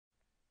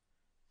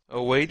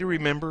A way to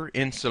remember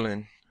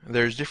insulin.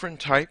 There's different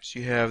types.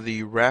 You have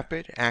the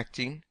rapid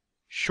acting,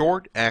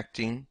 short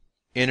acting,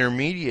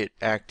 intermediate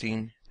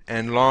acting,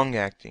 and long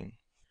acting.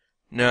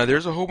 Now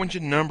there's a whole bunch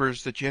of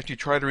numbers that you have to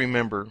try to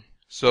remember.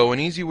 So an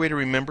easy way to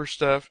remember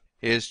stuff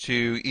is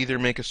to either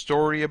make a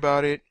story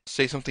about it,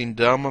 say something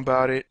dumb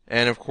about it,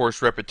 and of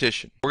course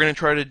repetition. We're going to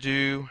try to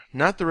do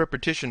not the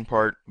repetition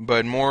part,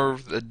 but more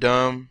of the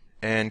dumb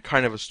and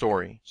kind of a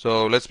story.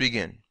 So let's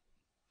begin.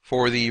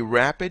 For the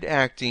rapid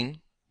acting,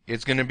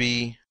 it's going to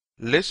be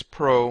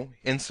LISPRO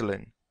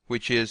insulin,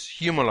 which is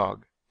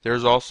Humalog.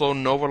 There's also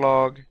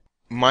Novolog.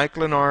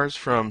 Humulin R's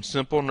from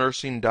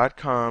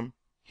simplenursing.com.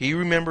 He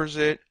remembers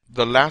it.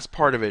 The last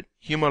part of it,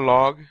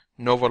 Humalog,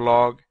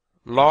 Novolog.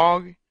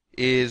 Log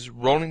is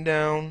rolling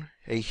down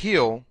a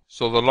hill,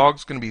 so the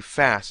log's going to be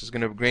fast. It's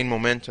going to gain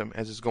momentum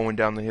as it's going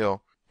down the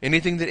hill.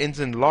 Anything that ends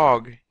in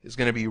log is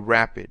going to be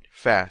rapid,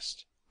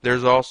 fast.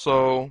 There's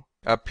also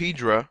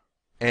Apidra,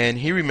 and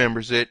he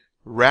remembers it,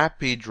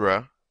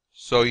 Rapidra.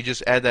 So you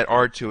just add that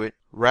R to it,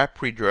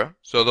 Rapidra.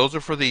 So those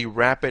are for the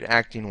rapid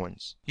acting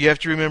ones. You have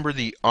to remember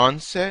the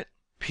onset,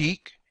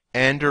 peak,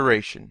 and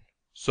duration.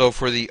 So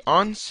for the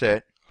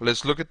onset,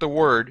 let's look at the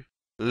word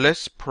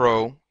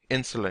LISPRO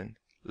insulin.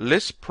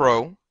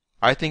 LISPRO,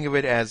 I think of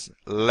it as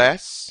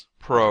less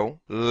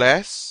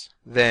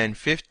than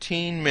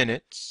 15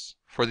 minutes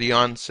for the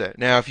onset.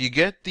 Now if you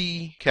get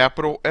the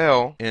capital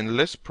L in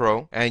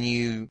LISPRO and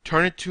you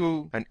turn it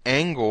to an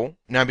angle,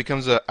 now it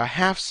becomes a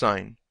half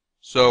sign.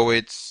 So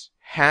it's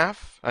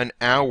half an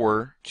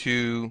hour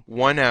to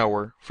 1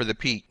 hour for the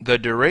peak. The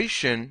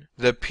duration,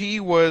 the P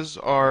was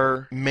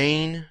our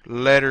main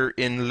letter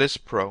in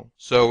LISPRO.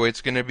 So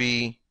it's going to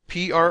be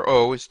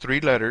PRO is 3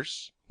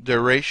 letters.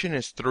 Duration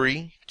is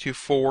 3 to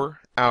 4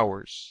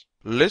 hours.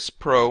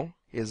 LISPRO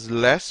is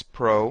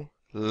LESPRO,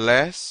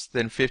 less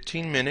than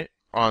 15 minute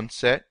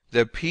onset.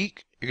 The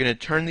peak, you're going to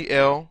turn the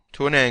L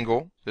to an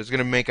angle. So it's going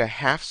to make a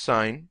half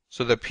sign.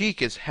 So the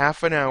peak is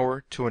half an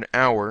hour to an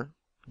hour.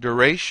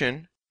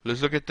 Duration,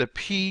 let's look at the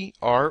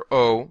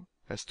PRO.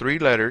 That's 3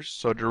 letters.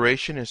 So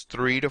duration is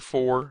 3 to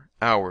 4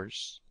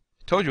 hours.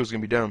 I told you it was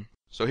going to be dumb.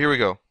 So here we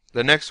go.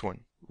 The next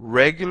one.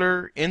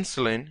 Regular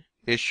insulin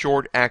is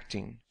short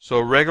acting.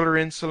 So regular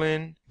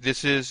insulin,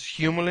 this is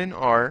Humulin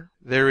R.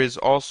 There is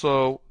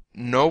also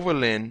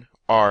Humulin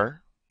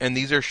R. And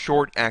these are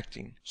short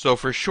acting. So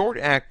for short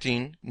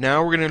acting,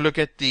 now we're going to look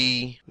at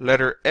the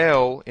letter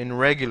L in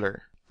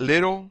regular.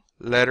 Little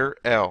letter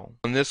L.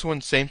 On this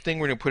one, same thing.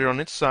 We're going to put it on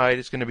its side.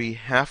 It's going to be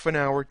half an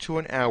hour to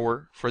an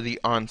hour for the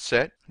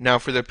onset. Now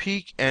for the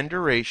peak and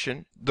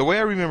duration, the way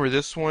I remember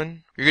this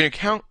one, you're going to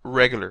count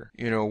regular.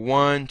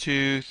 1,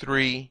 2,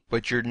 3,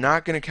 but you're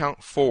not going to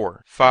count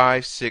 4,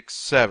 5, 6,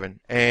 7.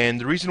 And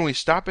the reason we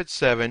stop at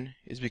 7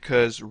 is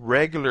because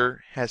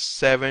regular has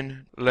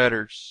 7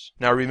 letters.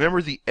 Now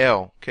remember the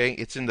L, okay?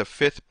 It's in the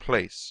 5th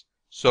place.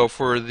 So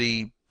for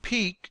the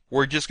peak,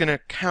 we're just going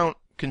to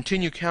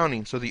continue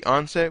counting. So the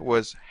onset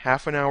was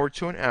half an hour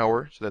to an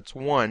hour, so that's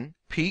 1.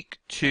 Peak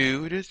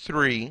 2 to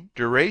 3.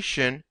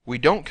 Duration, we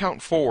don't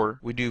count 4,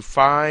 we do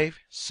 5,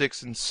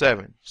 6, and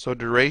 7. So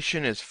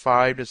duration is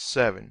 5 to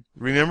 7.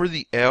 Remember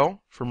the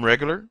L from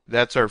regular?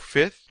 That's our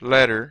 5th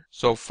letter,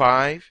 so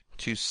 5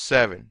 to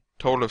 7.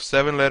 Total of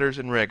 7 letters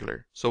in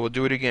regular. So we'll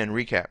do it again,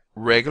 recap.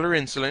 Regular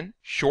insulin,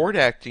 short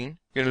acting.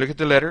 You're going to look at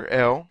the letter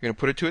L. You're going to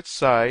put it to its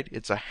side.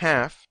 It's a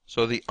half.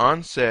 So the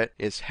onset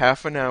is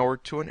half an hour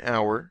to an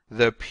hour.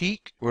 The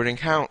peak, we're going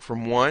to count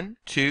from 1,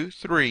 2,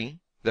 3.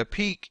 The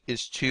peak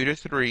is 2 to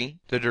 3.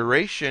 The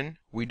duration,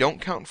 we don't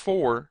count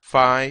 4,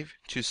 5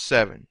 to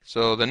 7.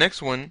 So the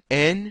next one,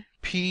 NPH.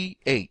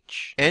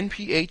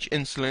 NPH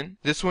insulin.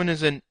 This one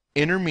is an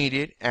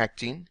intermediate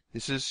acting.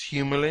 This is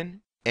Humulin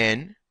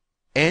N.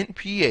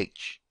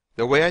 NPH.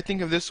 The way I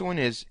think of this one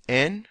is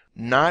N,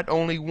 not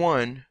only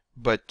 1,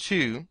 but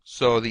 2.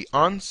 So the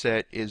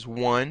onset is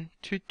 1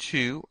 to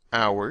 2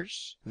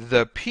 hours.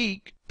 The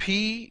peak,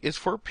 P is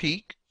for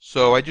peak.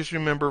 So I just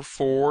remember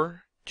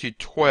 4 to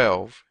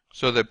 12.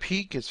 So the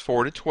peak is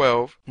 4 to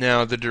 12.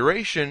 Now the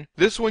duration,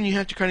 this one you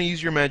have to kind of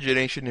use your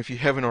imagination if you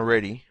haven't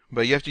already.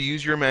 But you have to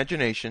use your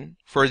imagination.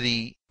 For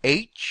the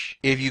H,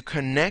 if you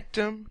connect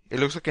them,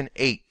 it looks like an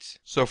 8.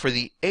 So for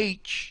the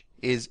H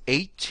is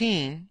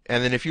 18,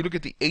 and then if you look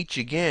at the H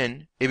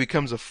again, it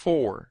becomes a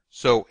 4.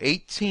 So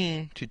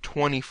 18 to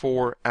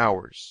 24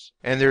 hours.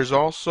 And there's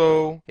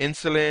also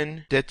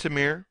insulin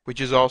detamir, which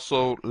is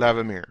also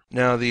Lavamir.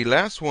 Now the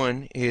last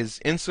one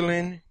is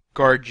insulin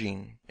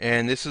glargine,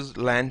 and this is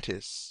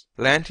Lantus.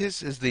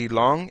 Lantus is the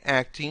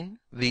long-acting.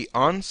 The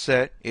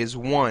onset is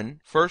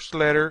 1. First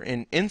letter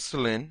in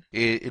insulin,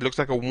 it looks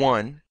like a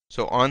 1.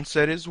 So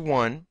onset is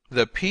 1.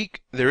 The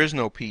peak, there is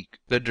no peak.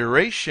 The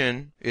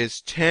duration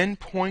is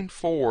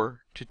 10.4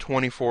 to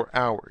 24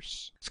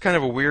 hours. It's kind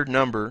of a weird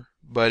number,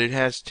 but it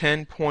has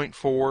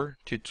 10.4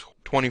 to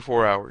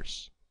 24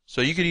 hours.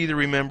 So you could either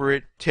remember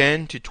it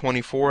 10 to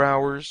 24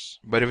 hours,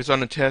 but if it's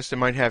on a test, it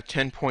might have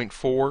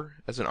 10.4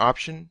 as an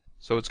option.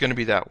 So it's going to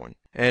be that one.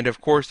 And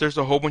of course, there's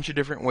a whole bunch of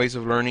different ways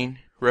of learning.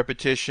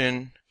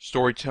 Repetition,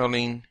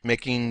 storytelling,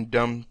 making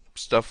dumb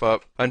stuff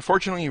up.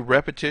 Unfortunately,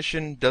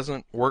 repetition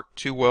doesn't work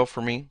too well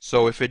for me.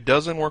 So if it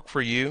doesn't work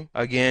for you,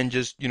 again,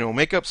 just,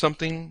 make up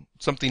something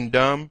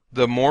dumb.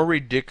 The more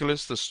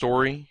ridiculous the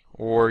story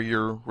or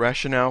your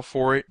rationale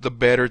for it, the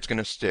better it's going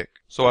to stick.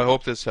 So I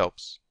hope this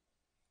helps.